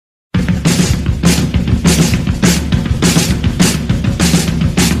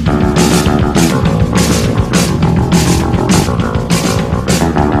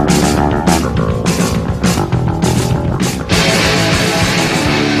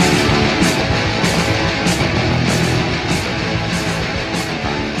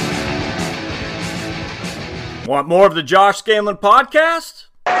Want more of the Josh Scanlon podcast?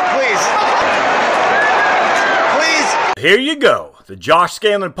 Please. Please. Here you go. The Josh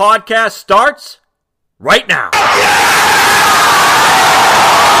Scanlon podcast starts right now.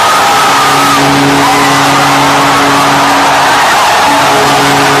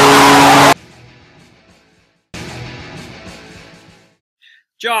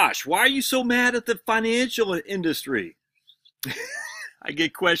 Josh, why are you so mad at the financial industry? I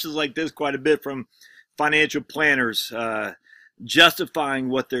get questions like this quite a bit from financial planners justifying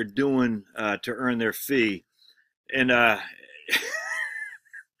what they're doing to earn their fee. And I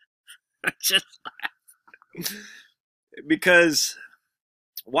just laugh. Because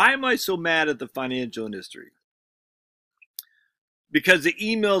why am I so mad at the financial industry? Because the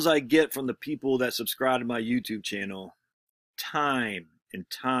emails I get from the people that subscribe to my YouTube channel time and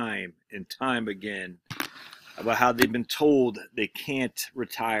time and time again about how they've been told they can't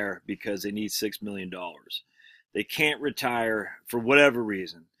retire because they need $6 million. They can't retire for whatever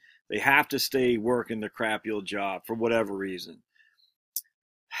reason. They have to stay working their crappy old job for whatever reason.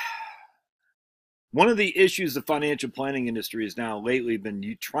 One of the issues the financial planning industry has now lately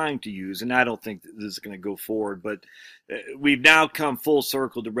been trying to use, and I don't think this is going to go forward, but we've now come full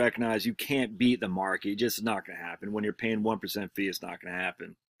circle to recognize you can't beat the market. It's just not going to happen. When you're paying 1% fee, it's not going to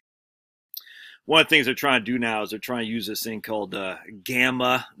happen. One of the things they're trying to do now is they're trying to use this thing called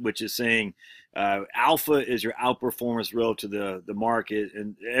gamma, which is saying alpha is your outperformance relative to the market,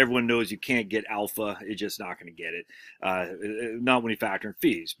 and everyone knows you can't get alpha. You're just not going to get it. Not when you factor in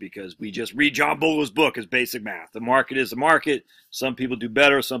fees, because we just read John Bogle's book as basic math. The market is the market. Some people do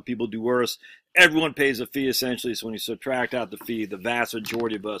better. Some people do worse. Everyone pays a fee essentially, so when you subtract out the fee, the vast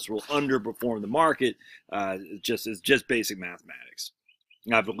majority of us will underperform the market. It's just basic mathematics.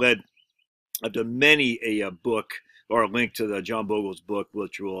 I've done many a book or a link to the John Bogle's book,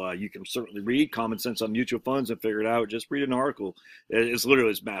 which will you can certainly read. Common Sense on Mutual Funds and figure it out. Just read an article. It's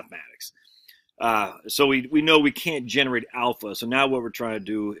literally mathematics. So we know we can't generate alpha. So now what we're trying to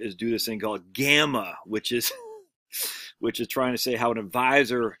do is do this thing called gamma, which is trying to say how an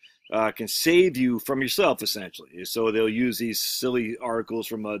advisor can save you from yourself, essentially. So they'll use these silly articles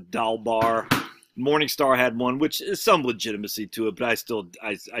from Dalbar. Morningstar had one, which is some legitimacy to it, but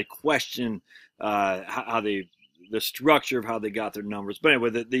I question how the structure of how they got their numbers. But anyway,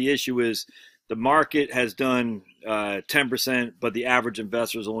 the issue is the market has done 10%, but the average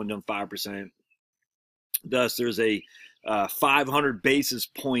investor has only done 5%. Thus, there's a 500 basis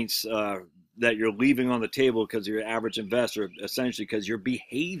points that you're leaving on the table because you're an average investor, essentially because your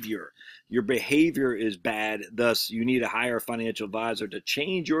behavior is bad. Thus, you need to hire a financial advisor to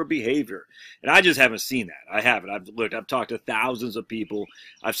change your behavior. And I just haven't seen that. I haven't. I've talked to thousands of people.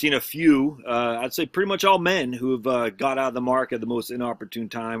 I've seen a few, I'd say pretty much all men who have got out of the market at the most inopportune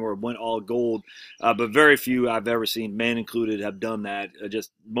time or went all gold. But very few I've ever seen, men included, have done that.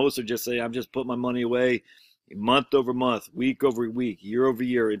 Most are just saying, I'm just putting my money away month over month, week over week, year over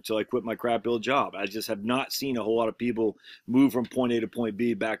year until I quit my crap old job. I just have not seen a whole lot of people move from point A to point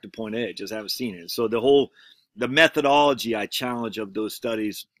B back to point A. Just haven't seen it. So the methodology I challenge of those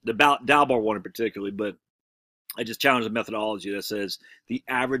studies, the Dalbar one in particular, but I just challenge the methodology that says the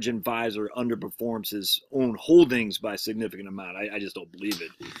average advisor underperforms his own holdings by a significant amount. I just don't believe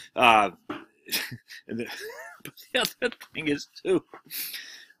it. But the other thing is too,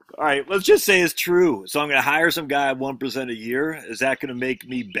 all right, let's just say it's true. So I'm going to hire some guy at 1% a year. Is that going to make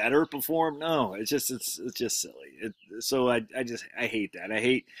me better perform? No, it's just silly. So I hate that. I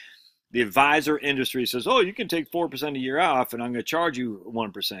hate the advisor industry says, oh, you can take 4% a year off, and I'm going to charge you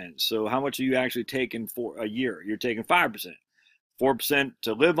 1%. So how much are you actually taking for a year? You're taking 5%, 4%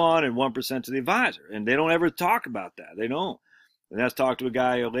 to live on, and 1% to the advisor. And they don't ever talk about that. They don't. And I was talking to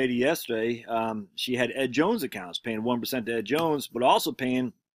a lady yesterday. She had Ed Jones accounts, paying 1% to Ed Jones, but also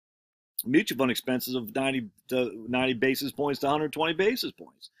paying mutual fund expenses of 90 basis points to 120 basis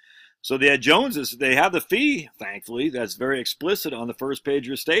points. So the Ed Joneses, they have the fee, thankfully, that's very explicit on the first page of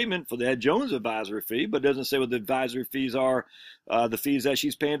your statement for the Ed Jones advisory fee, but it doesn't say what the advisory fees are, the fees that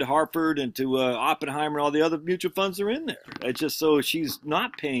she's paying to Hartford and to Oppenheimer and all the other mutual funds that are in there. It's just so she's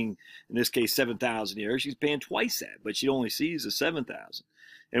not paying, in this case, $7,000 a year. She's paying twice that, but she only sees the $7,000.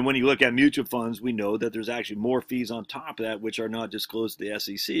 And when you look at mutual funds, we know that there's actually more fees on top of that, which are not disclosed to the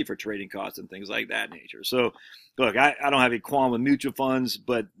SEC for trading costs and things like that nature. So, look, I don't have a qualm with mutual funds,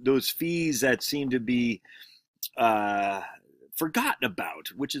 but those fees that seem to be forgotten about,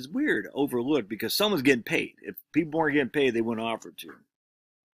 which is weird, overlooked, because someone's getting paid. If people weren't getting paid, they wouldn't offer to.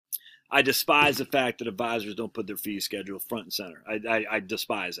 I despise the fact that advisors don't put their fee schedule front and center. I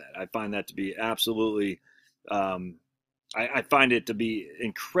despise that. I find that to be absolutely I find it to be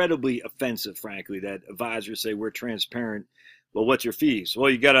incredibly offensive, frankly, that advisors say we're transparent. Well, what's your fees? Well,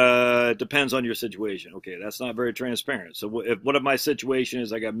 you gotta depends on your situation. Okay, that's not very transparent. So if what if my situation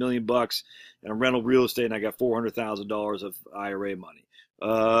is I got $1,000,000 and I'm rental real estate and I got $400,000 of IRA money?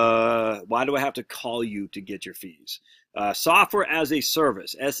 Why do I have to call you to get your fees? Software as a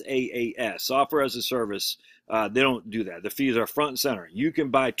service, SaaS, software as a service. They don't do that. The fees are front and center. You can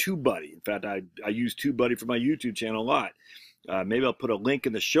buy TubeBuddy. In fact, I use TubeBuddy for my YouTube channel a lot. Maybe I'll put a link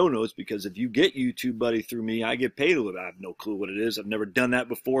in the show notes because if you get YouTube Buddy through me, I get paid a little bit. I have no clue what it is. I've never done that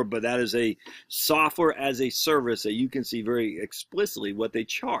before, but that is a software as a service that you can see very explicitly what they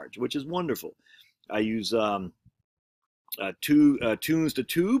charge, which is wonderful. I use Tunes to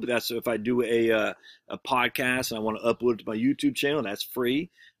Tube. That's if I do a podcast and I want to upload it to my YouTube channel. That's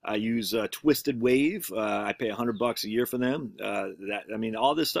free. I use Twisted Wave. I pay $100 a year for them.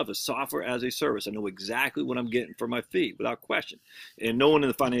 All this stuff is software as a service. I know exactly what I'm getting for my fee without question. And no one in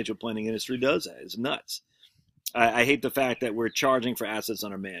the financial planning industry does that. It's nuts. I hate the fact that we're charging for assets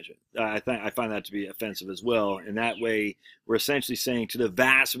under management. I find that to be offensive as well. And that way, we're essentially saying to the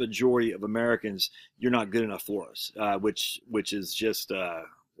vast majority of Americans, you're not good enough for us, which is just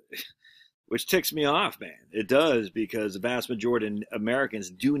which ticks me off, man. It does, because the vast majority of Americans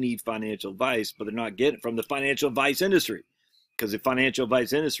do need financial advice, but they're not getting it from the financial advice industry, because the financial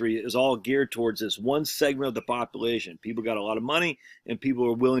advice industry is all geared towards this one segment of the population. People got a lot of money, and people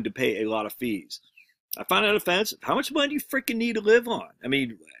are willing to pay a lot of fees. I find that offensive. How much money do you freaking need to live on? I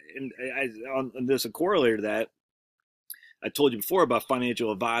mean, on this, a corollary to that, I told you before about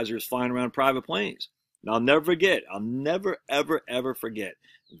financial advisors flying around private planes. And I'll never forget, ever, ever forget,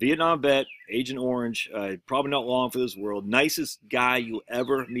 Vietnam vet, Agent Orange, probably not long for this world, nicest guy you'll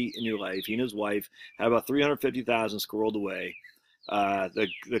ever meet in your life. He and his wife had about $350,000 squirreled away.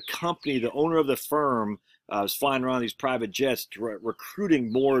 The company, the owner of the firm, was flying around these private jets,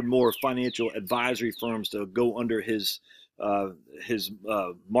 recruiting more and more financial advisory firms to go under his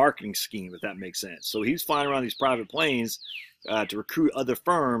marketing scheme, if that makes sense. So he's flying around these private planes to recruit other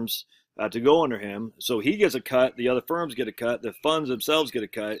firms to go under him. So he gets a cut, the other firms get a cut, the funds themselves get a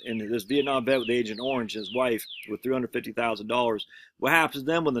cut, and this Vietnam vet with Agent Orange and his wife with $350,000, what happens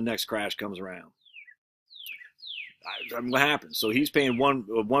then when the next crash comes around? What happens? So he's paying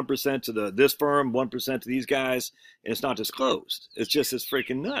 1% to this firm, 1% to these guys, and it's not disclosed. It's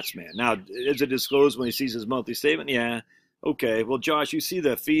freaking nuts, man. Now, is it disclosed when he sees his monthly statement? Yeah. Okay. Well, Josh, you see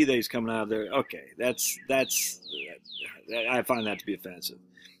the fee that he's coming out of there. Okay, I find that to be offensive,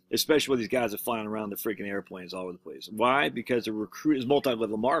 especially when these guys are flying around the freaking airplanes all over the place. Why? Because the recruit is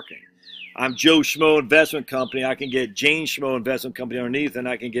multi-level marketing. I'm Joe Schmo Investment Company. I can get Jane Schmo Investment Company underneath, and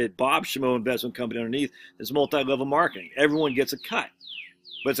I can get Bob Schmo Investment Company underneath. It's multi-level marketing. Everyone gets a cut,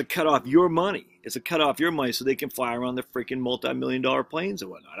 but it's a cut off your money. It's a cut off your money so they can fly around the freaking multi-million-dollar planes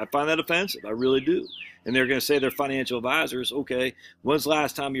and whatnot. I find that offensive. I really do. And they're going to say they're financial advisors. Okay, when's the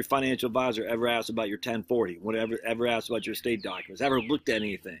last time your financial advisor ever asked about your 1040? Ever asked about your estate documents? Ever looked at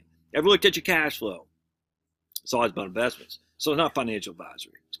anything? Ever looked at your cash flow? It's always about investments. So it's not financial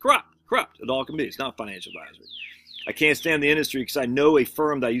advisory. It's corrupt. It all can be. It's not financial advisory. I can't stand the industry because I know a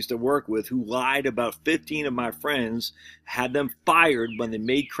firm that I used to work with who lied about 15 of my friends, had them fired when they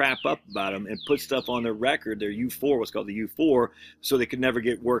made crap up about them and put stuff on their record, their U4, what's called the U4, so they could never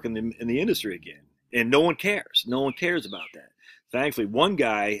get work in the industry again. And no one cares. No one cares about that. Thankfully, one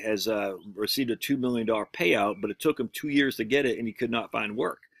guy has received a $2 million payout, but it took him 2 years to get it, and he could not find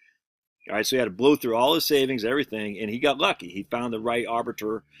work. All right, so he had to blow through all his savings, everything, and he got lucky. He found the right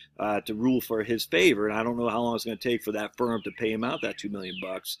arbiter to rule for his favor, and I don't know how long it's going to take for that firm to pay him out that $2 million.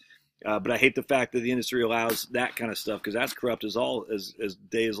 But I hate the fact that the industry allows that kind of stuff, because that's corrupt as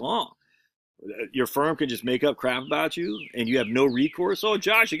day is long. Your firm can just make up crap about you, and you have no recourse. Oh,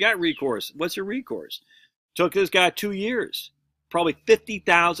 Josh, you got recourse. What's your recourse? Took this guy 2 years, probably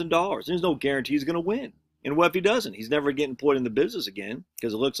 $50,000. There's no guarantee he's going to win. And what if he doesn't? He's never getting employed in the business again,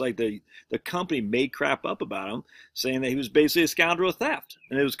 because it looks like the company made crap up about him, saying that he was basically a scoundrel of theft.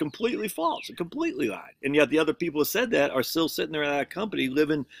 And it was completely false. It completely lied. And yet the other people who said that are still sitting there at that company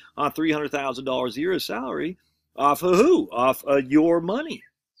living on $300,000 a year of salary off of who? Off of your money.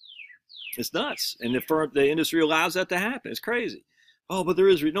 It's nuts. And the industry allows that to happen. It's crazy. Oh, but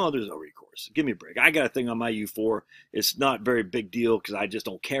there's no recourse. Give me a break. I got a thing on my U4. It's not a very big deal because I just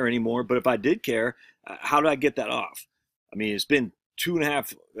don't care anymore. But if I did care, how do I get that off? I mean, it's been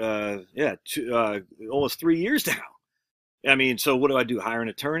almost 3 years now. I mean, so what do I do? Hire an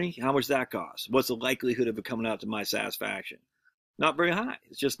attorney? How much does that cost? What's the likelihood of it coming out to my satisfaction? Not very high.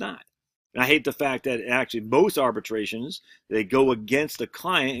 It's just not. And I hate the fact that actually most arbitrations, they go against the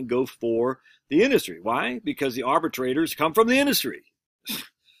client and go for the industry. Why? Because the arbitrators come from the industry.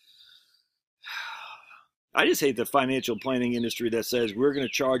 I just hate the financial planning industry that says we're going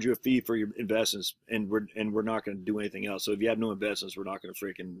to charge you a fee for your investments and we're not going to do anything else. So if you have no investments, we're not going to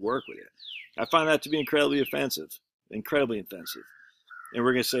freaking work with you. I find that to be incredibly offensive, incredibly offensive. And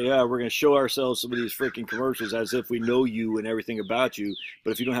we're going to say, we're going to show ourselves some of these freaking commercials as if we know you and everything about you.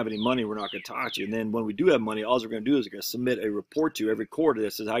 But if you don't have any money, we're not going to talk to you. And then when we do have money, all we're going to do is we're going to submit a report to you every quarter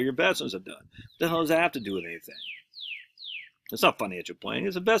that says how your investments have done. What the hell does that have to do with anything? It's not financial planning.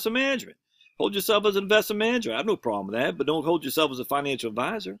 It's investment management. Hold yourself as an investment manager. I have no problem with that. But don't hold yourself as a financial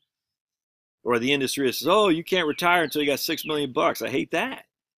advisor. Or the industry that says, oh, you can't retire until you got $6 million. I hate that.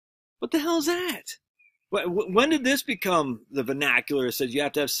 What the hell is that? When did this become the vernacular that says you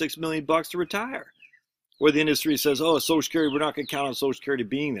have to have $6 million to retire? Where the industry says, oh, Social Security, we're not going to count on Social Security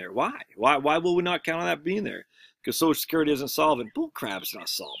being there. Why? Why will we not count on that being there? Because Social Security isn't solvent. Bull crap, it's not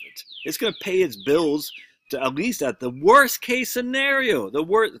solvent. It's going to pay its bills to at least at the worst case scenario.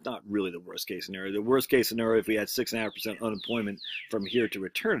 Not really the worst case scenario. The worst case scenario if we had 6.5% unemployment from here to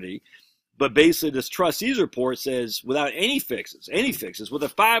eternity. But basically, this trustees report says without any fixes, with a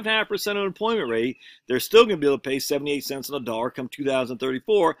 5.5% unemployment rate, they're still going to be able to pay 78 cents on the dollar come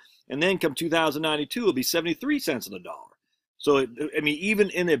 2034. And then come 2092, it'll be 73 cents on the dollar. So,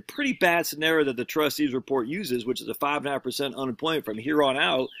 even in a pretty bad scenario that the trustees report uses, which is a 5.5% unemployment from here on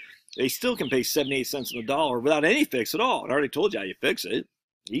out, they still can pay 78 cents on the dollar without any fix at all. I already told you how you fix it.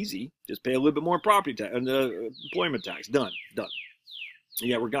 Easy. Just pay a little bit more property tax and employment tax. Done.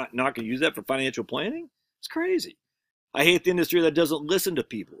 Yeah, we're not going to use that for financial planning? It's crazy. I hate the industry that doesn't listen to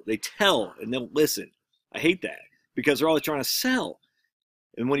people. They tell and don't listen. I hate that because they're always trying to sell.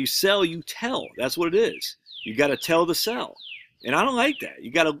 And when you sell, you tell. That's what it is. You got to tell to sell. And I don't like that.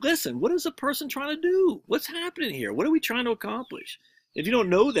 You got to listen. What is the person trying to do? What's happening here? What are we trying to accomplish? If you don't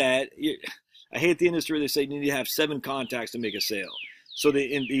know that, I hate the industry. They say you need to have 7 contacts to make a sale. So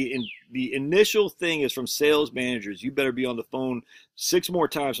the initial thing is from sales managers. You better be on the phone 6 more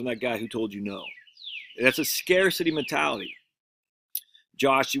times from that guy who told you no. That's a scarcity mentality.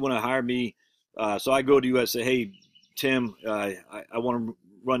 Josh, you want to hire me? So I go to you and say, hey, Tim, I want to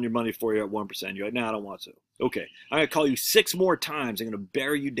run your money for you at 1%. You're like, no, I don't want to. Okay, I'm going to call you 6 more times. I'm going to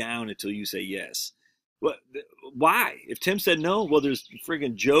bear you down until you say yes. Why? If Tim said no, well, there's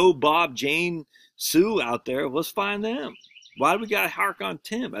friggin' Joe, Bob, Jane, Sue out there. Let's find them. Why do we got to hark on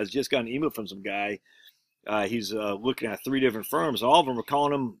Tim? I just got an email from some guy. He's looking at 3 different firms. All of them are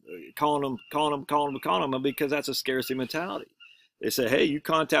calling him because that's a scarcity mentality. They say, hey, you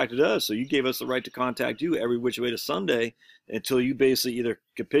contacted us, so you gave us the right to contact you every which way to Sunday until you basically either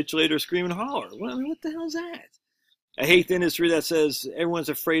capitulate or scream and holler. Well, what the hell is that? I hate the industry that says everyone's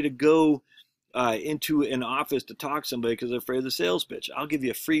afraid to go into an office to talk to somebody because they're afraid of the sales pitch. I'll give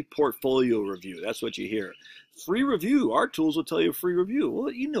you a free portfolio review. That's what you hear. Free review. Our tools will tell you a free review.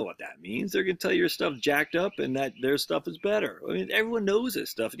 Well, you know what that means. They're going to tell you your stuff jacked up and that their stuff is better. I mean, everyone knows this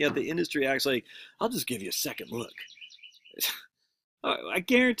stuff, and yet the industry acts like, I'll just give you a second look. I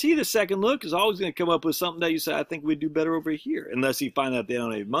guarantee the second look is always going to come up with something that you say, I think we'd do better over here. Unless you find out they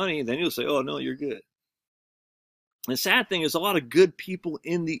don't have money, then you'll say, oh, no, you're good. The sad thing is a lot of good people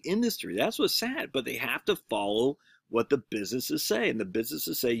in the industry. That's what's sad. But they have to follow what the businesses say. And the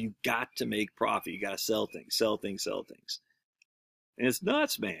businesses say you got to make profit. You got to sell things. And it's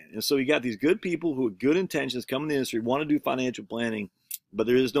nuts, man. And so you got these good people who have good intentions come in the industry, want to do financial planning, but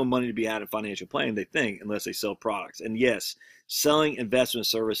there is no money to be had in financial planning, they think, unless they sell products. And yes, selling investment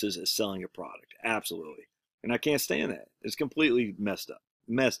services is selling a product. Absolutely. And I can't stand that. It's completely messed up.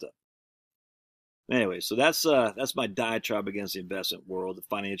 Anyway, so that's my diatribe against the investment world, the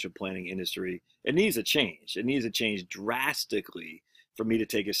financial planning industry. It needs a change. It needs to change drastically for me to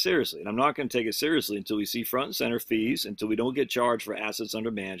take it seriously. And I'm not going to take it seriously until we see front and center fees, until we don't get charged for assets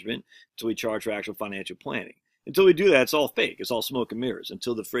under management, until we charge for actual financial planning. Until we do that, it's all fake. It's all smoke and mirrors.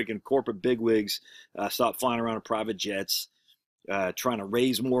 Until the freaking corporate bigwigs stop flying around in private jets, trying to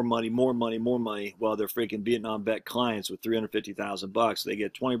raise more money, while they're freaking Vietnam vet clients with $350,000. They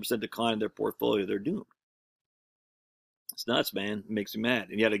get 20% decline in their portfolio. They're doomed. It's nuts, man. It makes me mad.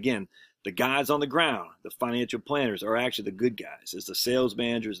 And yet again, the guys on the ground, the financial planners, are actually the good guys. It's the sales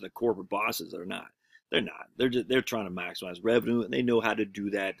managers and the corporate bosses that are not. They're not. They're trying to maximize revenue, and they know how to do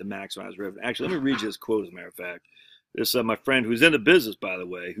that to maximize revenue. Actually, let me read you this quote, as a matter of fact. This my friend who's in the business, by the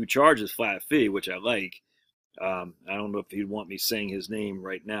way, who charges flat fee, which I like. I don't know if he'd want me saying his name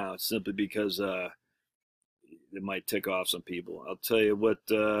right now, simply because it might tick off some people. I'll tell you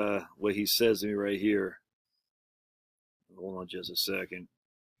what he says to me right here. Hold on just a second.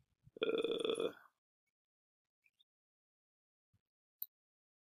 All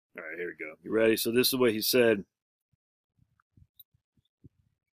right, here we go. You ready? So this is what he said.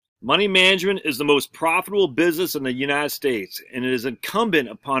 Money management is the most profitable business in the United States, and it is incumbent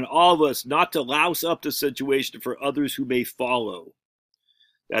upon all of us not to louse up the situation for others who may follow.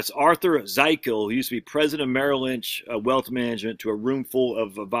 That's Arthur Zeichel, who used to be president of Merrill Lynch Wealth Management, to a room full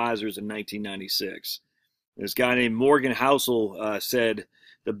of advisors in 1996. This guy named Morgan Housel said,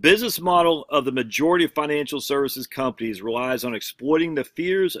 the business model of the majority of financial services companies relies on exploiting the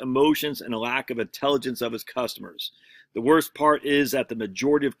fears, emotions, and a lack of intelligence of its customers. The worst part is that the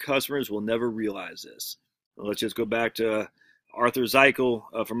majority of customers will never realize this. Let's just go back to Arthur Zeichel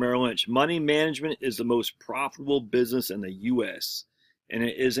from Merrill Lynch. Money management is the most profitable business in the U.S., and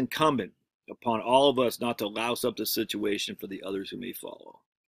it is incumbent upon all of us not to louse up the situation for the others who may follow.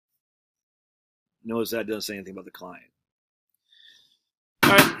 Notice that doesn't say anything about the client.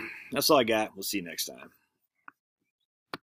 All right, that's all I got. We'll see you next time.